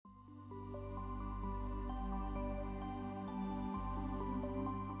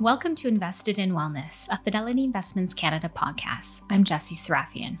Welcome to Invested in Wellness, a Fidelity Investments Canada podcast. I'm Jessie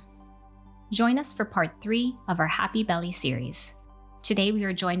Serafian. Join us for part 3 of our Happy Belly series. Today we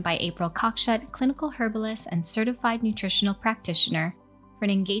are joined by April Cockshutt, clinical herbalist and certified nutritional practitioner, for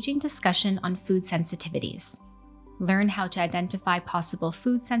an engaging discussion on food sensitivities. Learn how to identify possible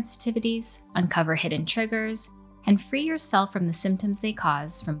food sensitivities, uncover hidden triggers, and free yourself from the symptoms they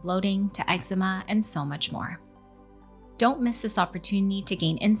cause, from bloating to eczema and so much more. Don't miss this opportunity to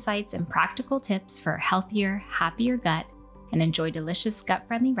gain insights and practical tips for a healthier, happier gut and enjoy delicious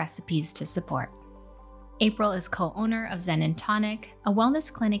gut-friendly recipes to support. April is co-owner of Zen and Tonic, a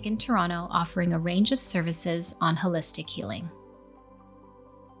wellness clinic in Toronto offering a range of services on holistic healing.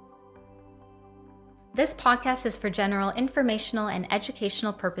 This podcast is for general informational and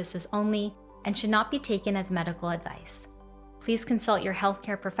educational purposes only and should not be taken as medical advice. Please consult your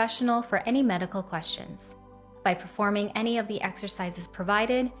healthcare professional for any medical questions. By performing any of the exercises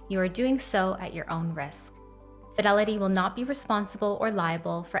provided, you are doing so at your own risk. Fidelity will not be responsible or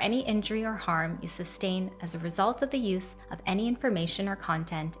liable for any injury or harm you sustain as a result of the use of any information or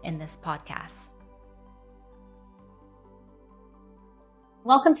content in this podcast.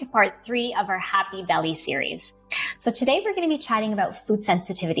 Welcome to part 3 of our Happy Belly series. So today we're going to be chatting about food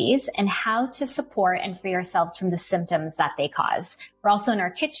sensitivities and how to support and free ourselves from the symptoms that they cause. We're also in our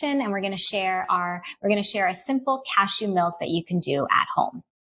kitchen and we're going to share a simple cashew milk that you can do at home.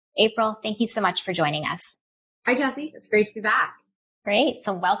 April, thank you so much for joining us. Hi, Jessie. It's great to be back. Great.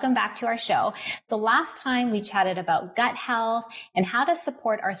 So welcome back to our show. So last time we chatted about gut health and how to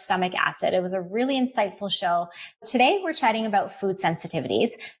support our stomach acid. It was a really insightful show. Today we're chatting about food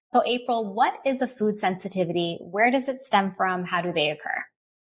sensitivities. So April, what is a food sensitivity? Where does it stem from? How do they occur?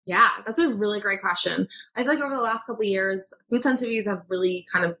 Yeah, that's a really great question. I feel like over the last couple of years, food sensitivities have really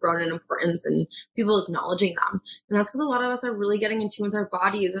kind of grown in importance and people acknowledging them. And that's because a lot of us are really getting in tune with our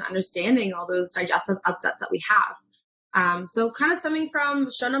bodies and understanding all those digestive upsets that we have. So kind of stemming from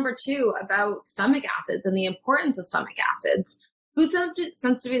show number 2 about stomach acids and the importance of stomach acids, food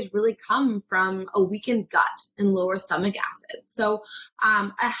sensitivities really come from a weakened gut and lower stomach acid. So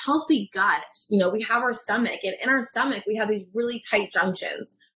a healthy gut, we have our stomach, and in our stomach, we have these really tight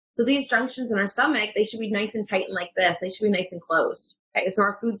junctions. So these junctions in our stomach, they should be nice and tight and like this. They should be nice and closed. Okay? So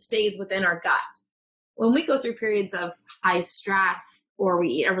our food stays within our gut. When we go through periods of high stress or we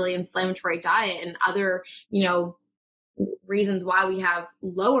eat a really inflammatory diet and other, reasons why we have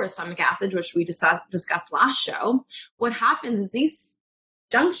lower stomach acid, which we discussed last show, what happens is these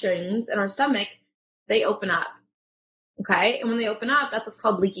junctions in our stomach, they open up. Okay. And when they open up, that's what's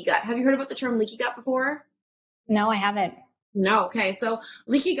called leaky gut. Have you heard about the term leaky gut before? No, I haven't. No. Okay. So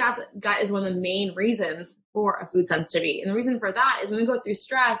leaky gut is one of the main reasons for a food sensitivity. And the reason for that is when we go through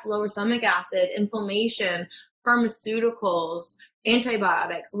stress, lower stomach acid, inflammation, pharmaceuticals,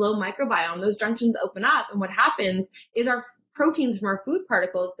 antibiotics, low microbiome, those junctions open up. And what happens is our proteins from our food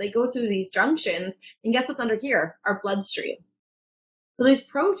particles, they go through these junctions, and guess what's under here? Our bloodstream. So these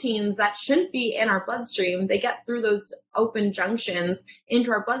proteins that shouldn't be in our bloodstream, they get through those open junctions into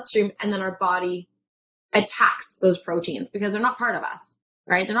our bloodstream, and then our body attacks those proteins because they're not part of us,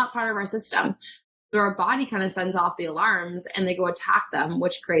 right? They're not part of our system. So our body kind of sends off the alarms and they go attack them,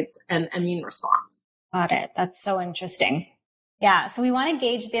 which creates an immune response. Got it. That's so interesting. Yeah, so we want to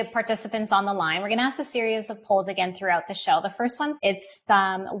gauge the participants on the line. We're going to ask a series of polls again throughout the show. The first one, it's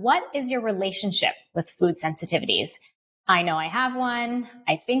what is your relationship with food sensitivities? I know I have one.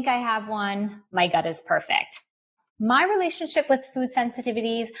 I think I have one. My gut is perfect. My relationship with food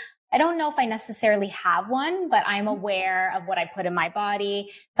sensitivities, I don't know if I necessarily have one, but I'm aware of what I put in my body.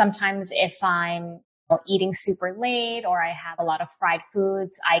 Sometimes if I'm eating super late or I have a lot of fried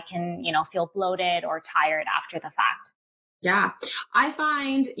foods, I can, feel bloated or tired after the fact. Yeah, I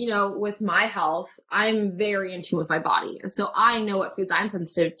find, with my health, I'm very in tune with my body. So I know what foods I'm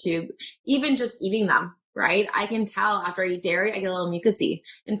sensitive to, even just eating them, right? I can tell after I eat dairy, I get a little mucusy.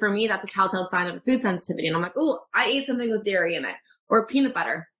 And for me, that's a telltale sign of a food sensitivity. And I'm like, oh, I ate something with dairy in it, or peanut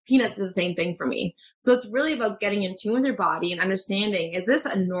butter. Peanuts are the same thing for me. So it's really about getting in tune with your body and understanding, is this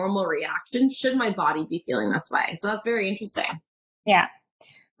a normal reaction? Should my body be feeling this way? So that's very interesting. Yeah.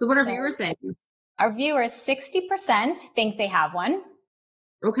 So what are viewers saying? Our viewers, 60% think they have one.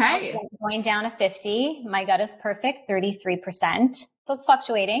 Okay. Going down to 50. My gut is perfect, 33%. So it's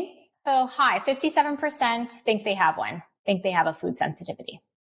fluctuating. So high, 57% think they have one, think they have a food sensitivity.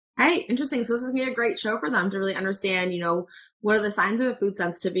 Hey, interesting. So this is going to be a great show for them to really understand, what are the signs of a food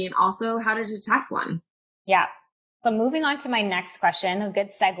sensitivity and also how to detect one. Yeah. So moving on to my next question, a good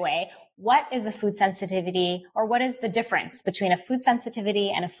segue. What is a food sensitivity, or what is the difference between a food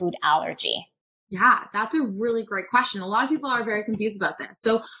sensitivity and a food allergy? Yeah, that's a really great question. A lot of people are very confused about this.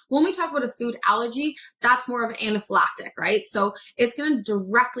 So when we talk about a food allergy, that's more of an anaphylactic, right? So it's going to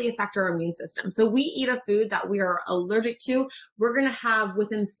directly affect our immune system. So we eat a food that we are allergic to, we're going to have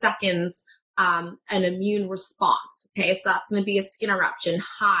within seconds an immune response. Okay, so that's going to be a skin eruption,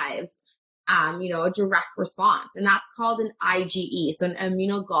 hives, a direct response. And that's called an IgE, so an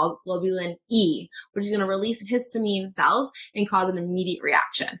immunoglobulin E, which is going to release histamine cells and cause an immediate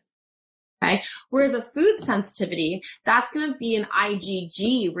reaction. Okay. Whereas a food sensitivity, that's going to be an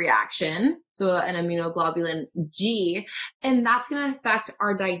IgG reaction, so an immunoglobulin G, and that's going to affect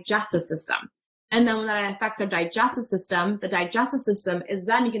our digestive system. And then when that affects our digestive system, the digestive system is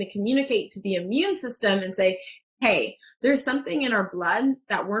then going to communicate to the immune system and say, hey, there's something in our blood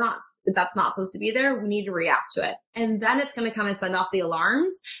that's not supposed to be there. We need to react to it. And then it's going to kind of send off the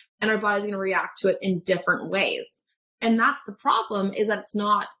alarms, and our body's going to react to it in different ways. And that's the problem, is that it's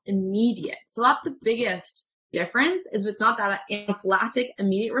not immediate. So that's the biggest difference, is it's not that anaphylactic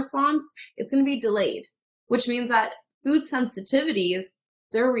immediate response. It's going to be delayed, which means that food sensitivities,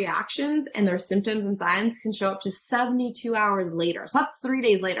 their reactions and their symptoms and signs can show up to 72 hours later. So that's 3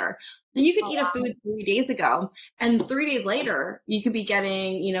 days later. So you could eat a food 3 days ago, and 3 days later, you could be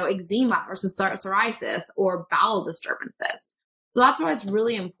getting, eczema or psoriasis or bowel disturbances. So that's why it's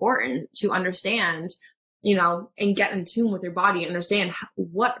really important to understand, and get in tune with your body, understand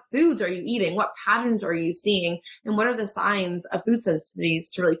what foods are you eating, what patterns are you seeing, and what are the signs of food sensitivities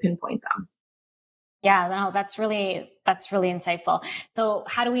to really pinpoint them. Yeah, no, that's really insightful. So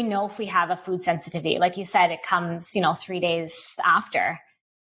how do we know if we have a food sensitivity? Like you said, it comes, 3 days after.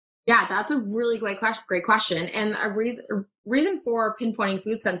 Yeah, that's a really great question. And a reason for pinpointing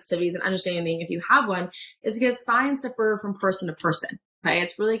food sensitivities and understanding if you have one is because signs differ from person to person. Okay,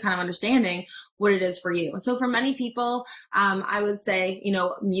 it's really kind of understanding what it is for you. So for many people, I would say,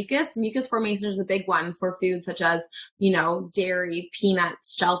 mucus formation is a big one for foods such as, dairy,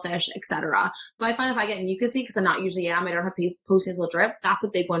 peanuts, shellfish, etc. So I find if I get mucusy, because I'm not usually am, I don't have postnasal drip, that's a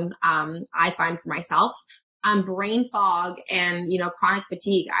big one I find for myself. Brain fog and, chronic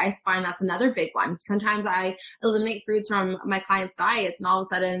fatigue, I find that's another big one. Sometimes I eliminate foods from my clients' diets, and all of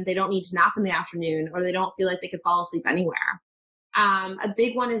a sudden they don't need to nap in the afternoon, or they don't feel like they could fall asleep anywhere. A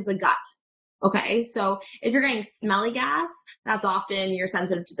big one is the gut. Okay, so if you're getting smelly gas, that's often you're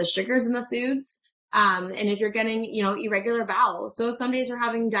sensitive to the sugars in the foods. And if you're getting, irregular bowels, so some days you're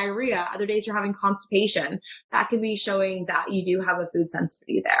having diarrhea, other days you're having constipation, that could be showing that you do have a food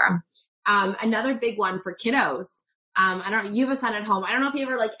sensitivity there. Another big one for kiddos. You have a son at home. I don't know if he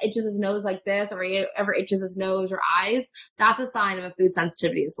ever itches his nose like this, or he ever itches his nose or eyes. That's a sign of a food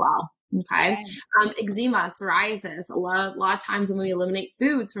sensitivity as well. Okay. Eczema, psoriasis. A lot of times when we eliminate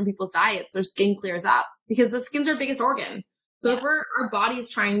foods from people's diets, their skin clears up because the skin's our biggest organ. So if our body is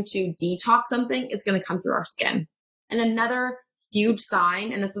trying to detox something, it's going to come through our skin. And another huge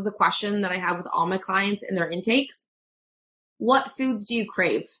sign, and this is a question that I have with all my clients in their intakes: what foods do you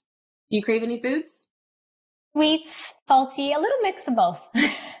crave? Do you crave any foods? Sweets, salty, a little mix of both.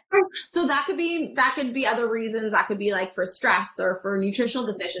 So that could be other reasons. That could be for stress or for nutritional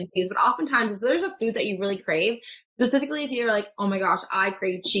deficiencies. But oftentimes, if there's a food that you really crave, specifically if you're like, oh my gosh, I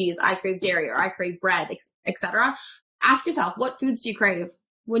crave cheese, I crave dairy, or I crave bread, etc., ask yourself, what foods do you crave?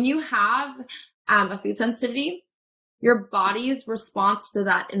 When you have a food sensitivity, your body's response to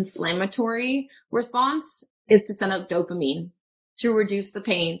that inflammatory response is to send out dopamine to reduce the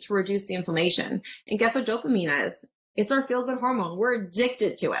pain, to reduce the inflammation. And guess what dopamine is? It's our feel-good hormone. We're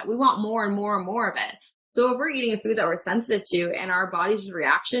addicted to it. We want more and more and more of it. So if we're eating a food that we're sensitive to and our body's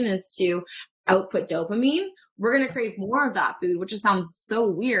reaction is to output dopamine, we're going to crave more of that food, which just sounds so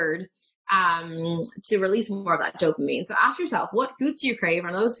weird, to release more of that dopamine. So ask yourself, what foods do you crave?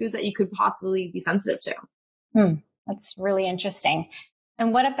 Are those foods that you could possibly be sensitive to? That's really interesting.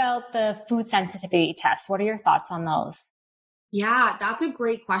 And what about the food sensitivity tests? What are your thoughts on those? Yeah, that's a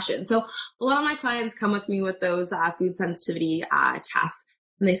great question. So a lot of my clients come with me with those food sensitivity tests,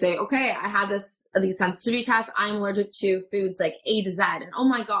 and they say, okay, I had these sensitivity tests. I'm allergic to foods like A to Z. And oh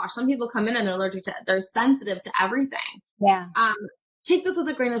my gosh, some people come in and they're sensitive to everything. Yeah. Take those with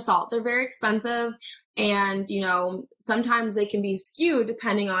a grain of salt. They're very expensive, and sometimes they can be skewed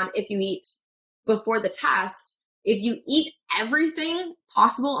depending on if you eat before the test. If you eat everything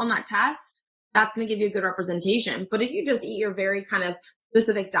possible on that test, that's going to give you a good representation. But if you just eat your very kind of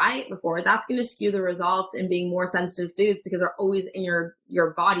specific diet before, that's going to skew the results in being more sensitive foods because they're always in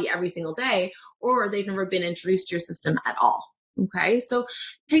your body every single day, or they've never been introduced to your system at all. Okay, so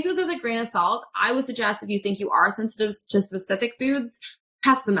take those with a grain of salt. I would suggest if you think you are sensitive to specific foods,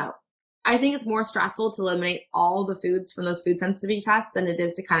 test them out. I think it's more stressful to eliminate all the foods from those food sensitivity tests than it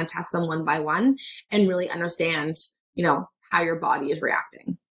is to kind of test them one by one and really understand, how your body is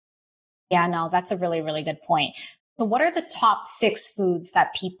reacting. Yeah, no, that's a really, really good point. So what are the top 6 foods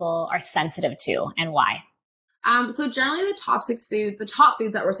that people are sensitive to and why? So generally the top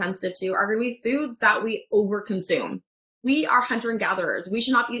foods that we're sensitive to are going to be foods that we overconsume. We are hunter and gatherers. We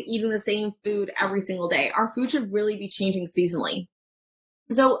should not be eating the same food every single day. Our food should really be changing seasonally.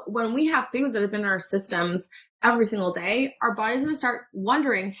 So when we have foods that have been in our systems every single day, our body's going to start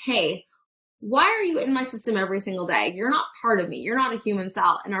wondering, hey, why are you in my system every single day? You're not part of me. You're not a human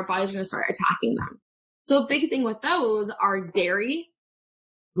cell. And our body's going to start attacking them. So a big thing with those are dairy,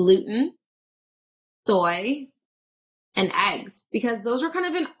 gluten, soy, and eggs, because those are kind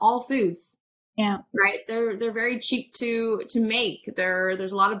of in all foods. Yeah. Right. They're very cheap to make.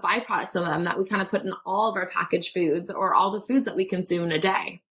 There's a lot of byproducts of them that we kind of put in all of our packaged foods or all the foods that we consume in a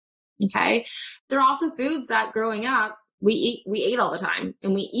day. Okay. There are also foods that growing up we ate all the time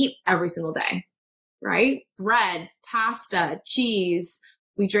and we eat every single day. Right? Bread, pasta, cheese.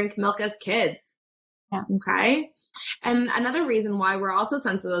 We drink milk as kids. Yeah. Okay. And another reason why we're also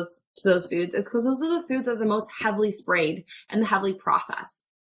sensitive to those foods is because those are the foods that are the most heavily sprayed and heavily processed.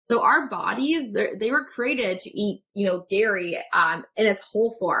 So our bodies, they were created to eat, dairy in its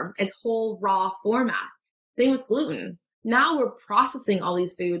whole form, its whole raw format. Same with gluten. Now we're processing all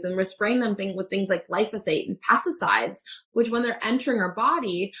these foods and we're spraying them with things like glyphosate and pesticides, which when they're entering our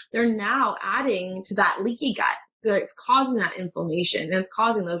body, they're now adding to that leaky gut. It's causing that inflammation and it's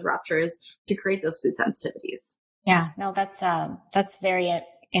causing those ruptures to create those food sensitivities. Yeah, no, that's very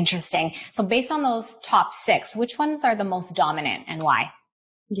interesting. So based on those top 6, which ones are the most dominant and why?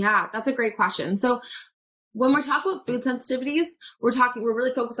 Yeah, that's a great question. So when we're talking about food sensitivities, we're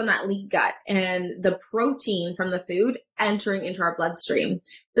really focused on that leaky gut and the protein from the food entering into our bloodstream.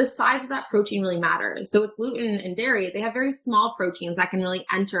 The size of that protein really matters. So with gluten and dairy, they have very small proteins that can really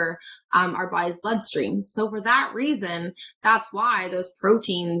enter our body's bloodstream. So for that reason, that's why those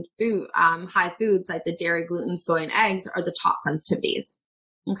protein food, high foods like the dairy, gluten, soy, and eggs are the top sensitivities.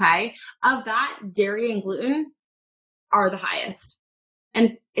 Okay. Of that, dairy and gluten are the highest.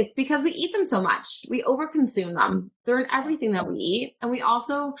 And it's because we eat them so much. We overconsume them. They're in everything that we eat. And we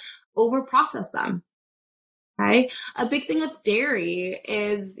also overprocess them. Okay. A big thing with dairy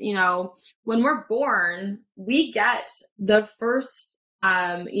is, when we're born, we get the first,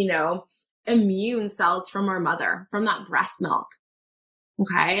 immune cells from our mother, from that breast milk.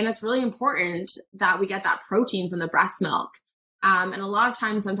 Okay. And it's really important that we get that protein from the breast milk. And a lot of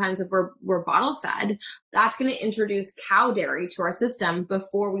times, sometimes if we're bottle fed, that's going to introduce cow dairy to our system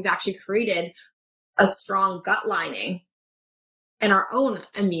before we've actually created a strong gut lining in our own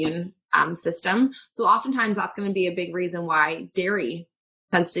immune system. So oftentimes that's going to be a big reason why dairy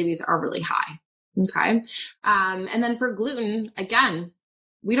sensitivities are really high. Okay. And then for gluten, again,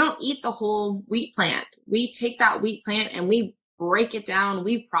 we don't eat the whole wheat plant. We take that wheat plant and we break it down.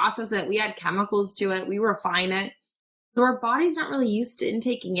 We process it. We add chemicals to it. We refine it. So our body's not really used to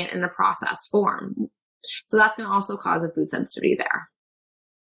intaking it in a processed form. So that's going to also cause a food sensitivity there.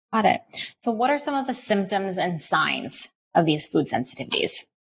 Got it. So what are some of the symptoms and signs of these food sensitivities?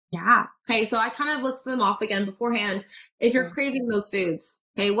 Yeah. Okay. So I kind of listed them off again beforehand. If you're craving those foods,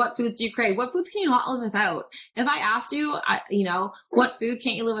 okay, what foods do you crave? What foods can you not live without? If I asked you, what food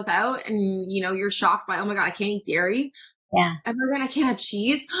can't you live without? And, you're shocked by, oh my God, I can't eat dairy. Yeah. I can't have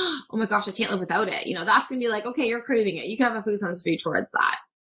cheese. Oh my gosh, I can't live without it. That's going to be like, okay, you're craving it. You can have a food sensitivity towards that.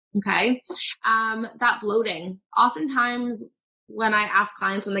 Okay. That bloating. Oftentimes when I ask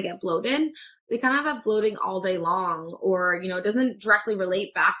clients when they get bloated, they kind of have bloating all day long or, it doesn't directly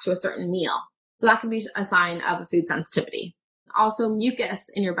relate back to a certain meal. So that can be a sign of a food sensitivity. Also mucus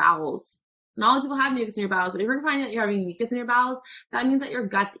in your bowels. Not all people have mucus in your bowels, but if you're finding that you're having mucus in your bowels, that means that your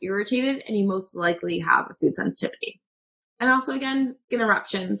gut's irritated and you most likely have a food sensitivity. And also, again, skin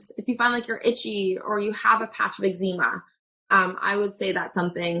eruptions. If you find like you're itchy or you have a patch of eczema, I would say that's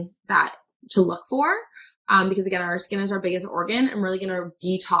something that to look for because, again, our skin is our biggest organ and we're really going to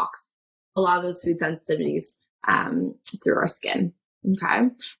detox a lot of those food sensitivities through our skin. Okay.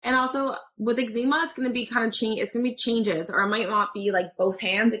 And also with eczema, it's going to be kind of it's going to be changes, or it might not be like both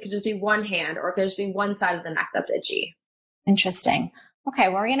hands. It could just be one hand, or it could just be one side of the neck that's itchy. Interesting. Okay,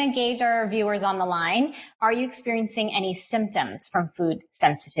 well, we're going to engage our viewers on the line. Are you experiencing any symptoms from food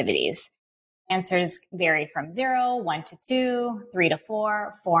sensitivities? Answers vary from 0, 1 to 2, 3 to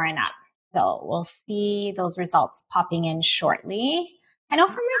 4, 4 and up. So we'll see those results popping in shortly. I know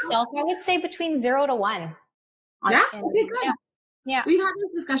for myself, I would say between 0 to 1. Yeah, okay, good. Yeah. Yeah. We've had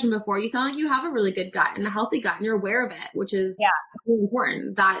this discussion before. You sound like you have a really good gut and a healthy gut, and you're aware of it, which is really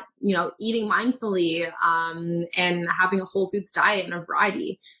important. That, eating mindfully, and having a whole foods diet and a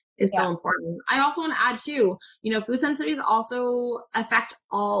variety is so important. I also want to add too, food sensitivities also affect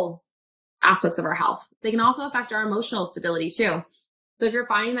all aspects of our health. They can also affect our emotional stability too. So if you're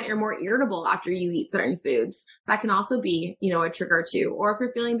finding that you're more irritable after you eat certain foods, that can also be, a trigger too. Or if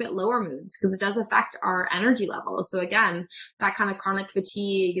you're feeling a bit lower moods, because it does affect our energy levels. So again, that kind of chronic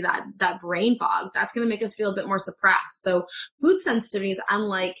fatigue, that brain fog, that's going to make us feel a bit more suppressed. So food sensitivities,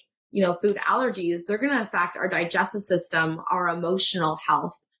 unlike, food allergies, they're going to affect our digestive system, our emotional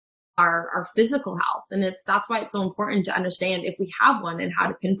health, our physical health. And that's why it's so important to understand if we have one and how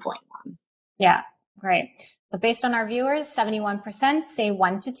to pinpoint one. Yeah, great. So based on our viewers, 71% say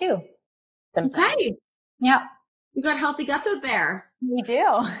 1 to 2 symptoms. Okay. Yeah. We got healthy guts out there. We do.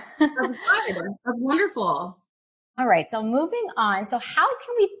 That's good. That's wonderful. All right. So moving on. So how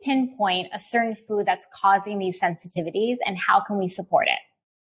can we pinpoint a certain food that's causing these sensitivities, and how can we support it?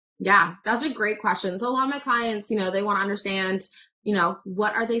 Yeah, that's a great question. So a lot of my clients, they want to understand,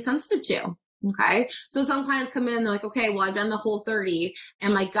 what are they sensitive to? Okay. So some clients come in and they're like, okay, well, I've done the Whole30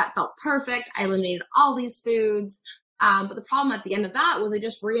 and my gut felt perfect. I eliminated all these foods. But the problem at the end of that was they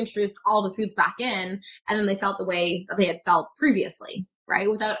just reintroduced all the foods back in, and then they felt the way that they had felt previously, right?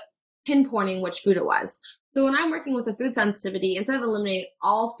 Without pinpointing which food it was. So when I'm working with a food sensitivity, instead of eliminating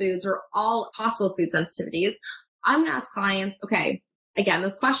all foods or all possible food sensitivities, I'm going to ask clients, okay, again,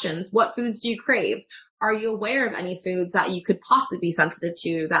 those questions, what foods do you crave? Are you aware of any foods that you could possibly be sensitive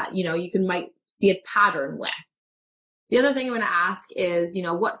to that, you might see a pattern with? The other thing I'm going to ask is,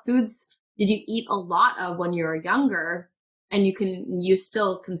 what foods did you eat a lot of when you were younger and you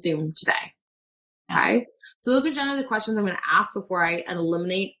still consume today? Okay. So those are generally the questions I'm going to ask before I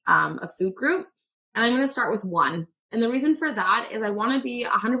eliminate a food group. And I'm going to start with one. And the reason for that is I want to be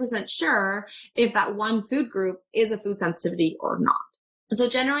 100% sure if that one food group is a food sensitivity or not. So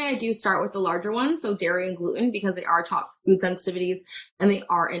generally I do start with the larger ones, so dairy and gluten, because they are top food sensitivities and they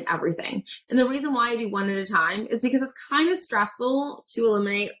are in everything. And the reason why I do one at a time is because it's kind of stressful to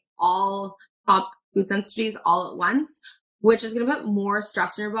eliminate all top food sensitivities all at once, which is going to put more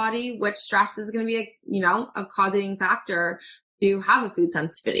stress in your body, which stress is going to be a causing factor to have a food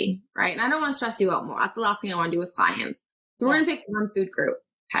sensitivity, right? And I don't want to stress you out more. That's the last thing I want to do with clients. So we're going to pick one food group.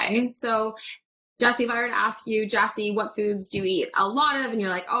 Okay. So Jesse, if I were to ask you, Jesse, what foods do you eat a lot of? And you're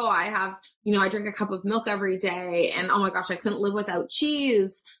like, oh, I have, I drink a cup of milk every day. And oh my gosh, I couldn't live without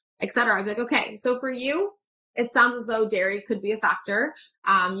cheese, etc. I'd be like, okay, so for you, it sounds as though dairy could be a factor.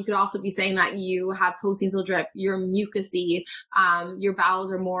 You could also be saying that you have postnasal drip, you're mucousy, your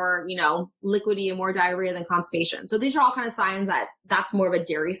bowels are more, liquidy and more diarrhea than constipation. So these are all kind of signs that that's more of a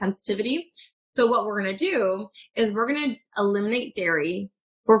dairy sensitivity. So what we're going to do is we're going to eliminate dairy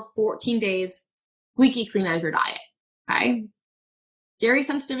for 14 days, squeaky clean out of your diet. Okay. Dairy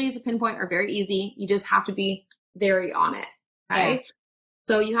sensitivities to pinpoint are very easy. You just have to be very on it. Okay. Yeah.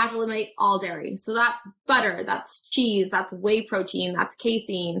 So you have to eliminate all dairy. So that's butter, that's cheese, that's whey protein, that's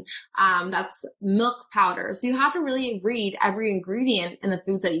casein, that's milk powder. So you have to really read every ingredient in the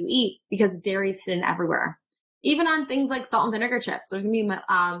foods that you eat, because dairy is hidden everywhere. Even on things like salt and vinegar chips, there's going to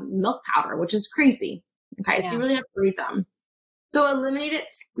be milk powder, which is crazy. Okay. Yeah. So you really have to read them. So eliminate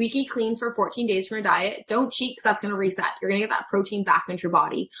it squeaky clean for 14 days from your diet. Don't cheat, because that's going to reset. You're going to get that protein back into your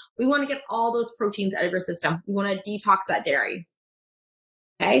body. We want to get all those proteins out of your system. We want to detox that dairy.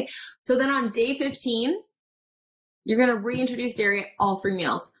 Okay. So then on day 15, you're going to reintroduce dairy at all 3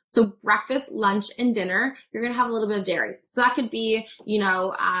 meals. So breakfast, lunch, and dinner, you're going to have a little bit of dairy. So that could be,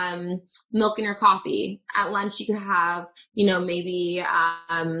 milk in your coffee. At lunch, you could have, maybe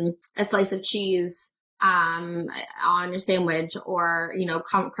a slice of cheese on your sandwich, or,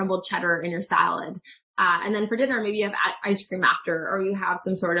 crumbled cheddar in your salad. And then for dinner, maybe you have ice cream after, or you have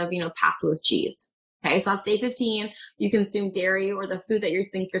some sort of, pasta with cheese. Okay. So that's day 15. You consume dairy or the food that you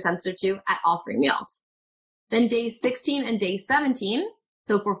think you're sensitive to at all 3 meals. Then day 16 and day 17.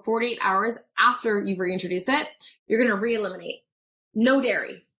 So for 48 hours after you reintroduce it, you're going to re-eliminate. No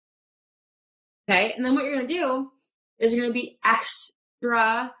dairy. Okay. And then what you're going to do is you're going to be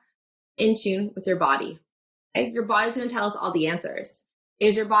extra in tune with your body. Okay? Your body's going to tell us all the answers.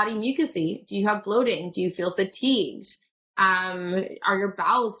 Is your body mucousy? Do you have bloating? Do you feel fatigued? Are your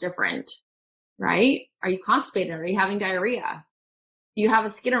bowels different? Right? Are you constipated? Are you having diarrhea? Do you have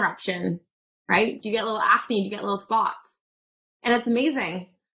a skin eruption? Right? Do you get little acne? Do you get little spots? And it's amazing.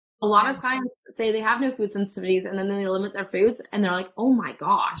 A lot of clients say they have no food sensitivities, and then they limit their foods, and they're like, oh my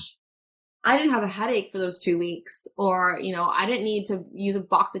gosh, I didn't have a headache for those 2 weeks, or, I didn't need to use a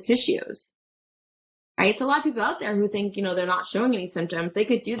box of tissues. right? So a lot of people out there who think, they're not showing any symptoms, they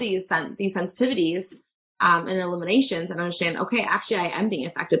could do these sensitivities and eliminations and understand, okay, actually I am being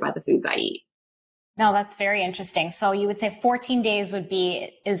affected by the foods I eat. No, that's very interesting. So you would say 14 days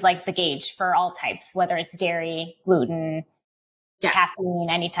is like the gauge for all types, whether it's dairy, gluten, Yes. caffeine,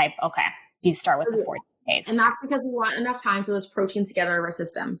 any type. Okay. You start with the 14 days. And that's because we want enough time for those proteins to get out of our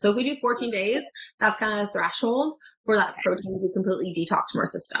system. So if we do 14 days, that's kind of the threshold for that protein to be completely detoxed from our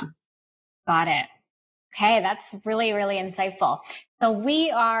system. Got it. Okay, that's really, really insightful. So we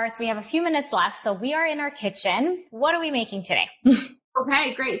have a few minutes left. So we are in our kitchen. What are we making today?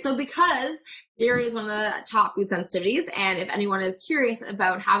 Okay, great. So because dairy is one of the top food sensitivities, and if anyone is curious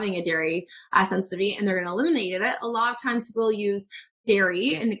about having a dairy sensitivity and they're going to eliminate it, a lot of times people use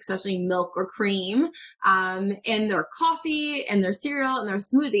dairy, and especially milk or cream, in their coffee and their cereal and their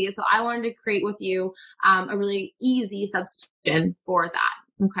smoothies. So I wanted to create with you a really easy substitution for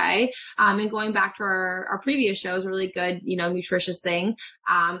that. Okay. And going back to our previous shows, a really good, nutritious thing,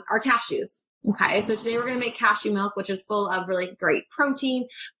 are cashews. Okay. So today we're going to make cashew milk, which is full of really great protein,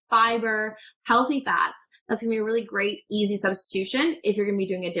 fiber, healthy fats. That's going to be a really great, easy substitution if you're going to be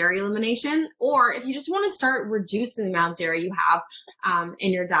doing a dairy elimination, or if you just want to start reducing the amount of dairy you have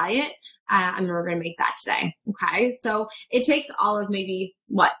in your diet. And we're going to make that today. Okay. So it takes all of maybe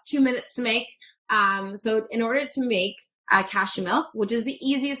 2 minutes to make. So in order to make cashew milk, which is the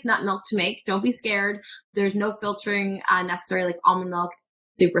easiest nut milk to make, don't be scared. There's no filtering necessary like almond milk.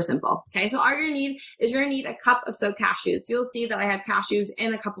 Super simple. Okay, so all you're going to need is you're going to need a cup of soaked cashews. You'll see that I have cashews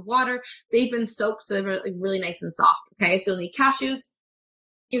in a cup of water. They've been soaked, so they're really nice and soft. Okay, so you'll need cashews.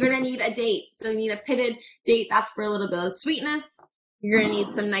 You're going to need a date. So you need a pitted date. That's for a little bit of sweetness. You're going to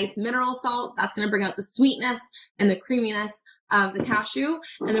need some nice mineral salt. That's going to bring out the sweetness and the creaminess of the cashew.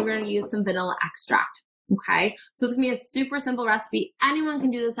 And then we're going to use some vanilla extract. Okay, so it's going to be a super simple recipe. Anyone can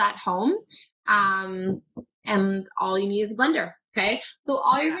do this at home. And all you need is a blender. Okay, so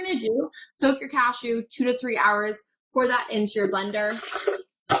all you're going to do, soak your cashew 2 to 3 hours, pour that into your blender.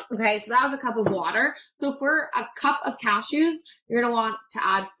 Okay, so that was a cup of water. So for a cup of cashews, you're going to want to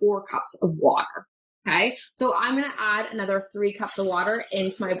add 4 cups of water. Okay, so I'm going to add another 3 cups of water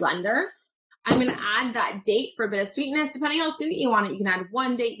into my blender. I'm going to add that date for a bit of sweetness. Depending on how sweet you want it, you can add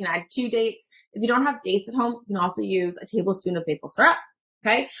 1 date, you can add 2 dates. If you don't have dates at home, you can also use a tablespoon of maple syrup.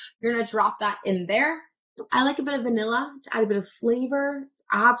 Okay, you're going to drop that in there. I like a bit of vanilla to add a bit of flavor. It's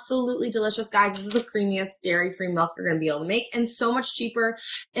absolutely delicious, guys. This is the creamiest dairy-free milk you're going to be able to make, and so much cheaper,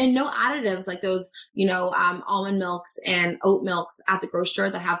 and no additives like those, almond milks and oat milks at the grocery store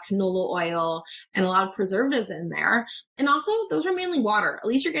that have canola oil and a lot of preservatives in there. And also, those are mainly water. At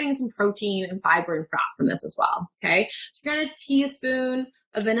least you're getting some protein and fiber and fat from this as well. Okay, so you're going to teaspoon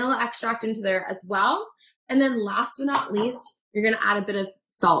of vanilla extract into there as well. And then last but not least, you're going to add a bit of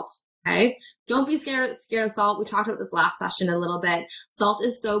salt. Okay, don't be scared of salt. We talked about this last session a little bit. Salt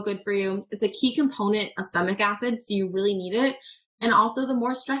is so good for you. It's a key component of stomach acid, so you really need it. And also, the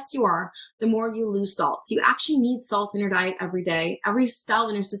more stressed you are, the more you lose salt. So you actually need salt in your diet every day. Every cell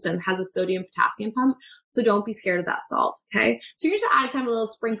in your system has a sodium potassium pump, so don't be scared of that salt. Okay, so you're just add kind of a little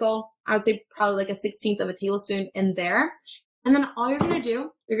sprinkle. I would say probably like a 1/16 of a tablespoon in there. And then all you're going to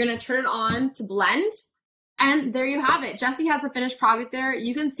do, you're going to turn it on to blend. And there you have it. Jessie has the finished product there.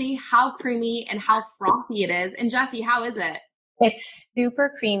 You can see how creamy and how frothy it is. And Jessie, how is it? It's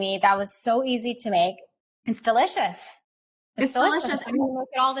super creamy. That was so easy to make. It's delicious. It's delicious. I make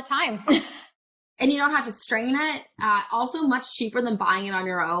it all the time. And you don't have to strain it. Also much cheaper than buying it on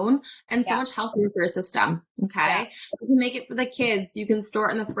your own, and so much healthier for your system. Okay. Yeah. You can make it for the kids. You can store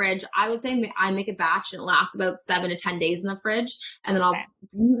it in the fridge. I would say I make a batch and it lasts about 7 to 10 days in the fridge, and then I'll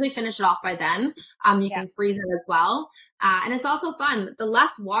usually finish it off by then. You can freeze it as well. And it's also fun. The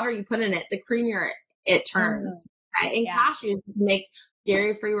less water you put in it, the creamier it turns. Okay? In cashews, you can make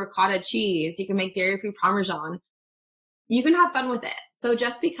dairy-free ricotta cheese. You can make dairy-free Parmesan. You can have fun with it. So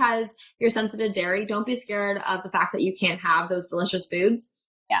just because you're sensitive to dairy, don't be scared of the fact that you can't have those delicious foods.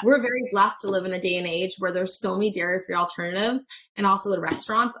 Yeah. We're very blessed to live in a day and age where there's so many dairy-free alternatives, and also the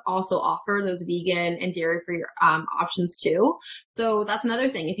restaurants also offer those vegan and dairy-free options too. So that's another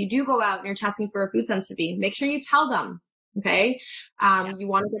thing. If you do go out and you're testing for a food sensitivity, make sure you tell them, okay? You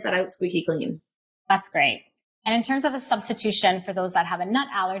want to get that out squeaky clean. That's great. And in terms of a substitution for those that have a nut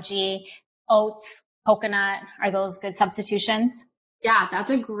allergy, oats, coconut, are those good substitutions? Yeah, that's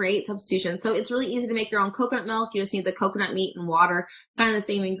a great substitution. So it's really easy to make your own coconut milk. You just need the coconut meat and water, kind of the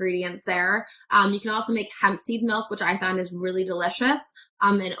same ingredients there. You can also make hemp seed milk, which I found is really delicious,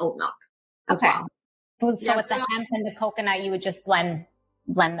 and oat milk as well. So with the hemp and the coconut, you would just blend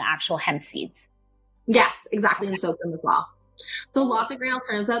the actual hemp seeds. Yes, exactly, and soak them as well. So lots of great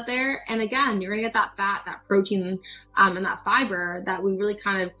alternatives out there. And again, you're going to get that fat, that protein, and that fiber that we really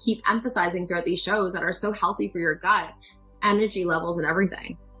kind of keep emphasizing throughout these shows that are so healthy for your gut, energy levels, and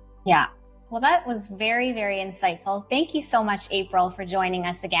everything. Yeah. Well, that was very, very insightful. Thank you so much, April, for joining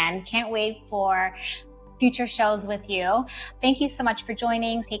us again. Can't wait for future shows with you. Thank you so much for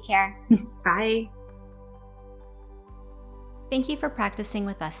joining. Take care. Bye. Thank you for practicing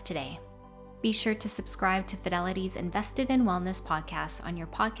with us today. Be sure to subscribe to Fidelity's Invested in Wellness podcast on your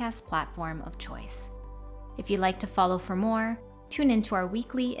podcast platform of choice. If you'd like to follow for more, tune into our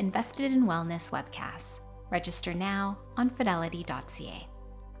weekly Invested in Wellness webcasts. Register now on fidelity.ca.